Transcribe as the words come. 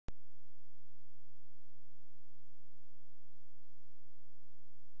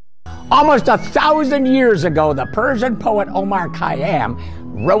Almost 1,000 years ago, the Persian poet Omar Khayyam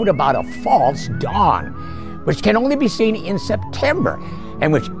wrote about a false dawn, which can only be seen in September,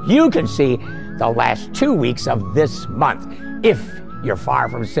 and which you can see the last 2 weeks of this month, if you're far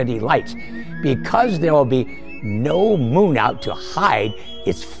from city lights, because there will be no moon out to hide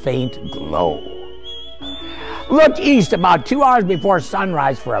its faint glow. Look east about 2 hours before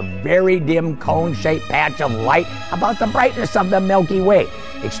sunrise for a very dim cone-shaped patch of light about the brightness of the Milky Way,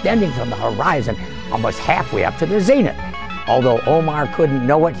 extending from the horizon almost halfway up to the zenith. Although Omar couldn't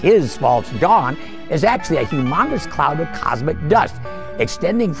know it, his false dawn is actually a humongous cloud of cosmic dust,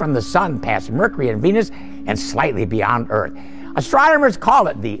 extending from the sun past Mercury and Venus and slightly beyond Earth. Astronomers call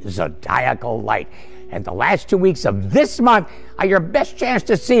it the zodiacal light, and the last 2 weeks of this month are your best chance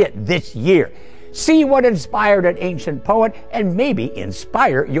to see it this year. See what inspired an ancient poet and maybe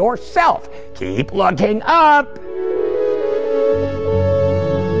inspire yourself. Keep looking up.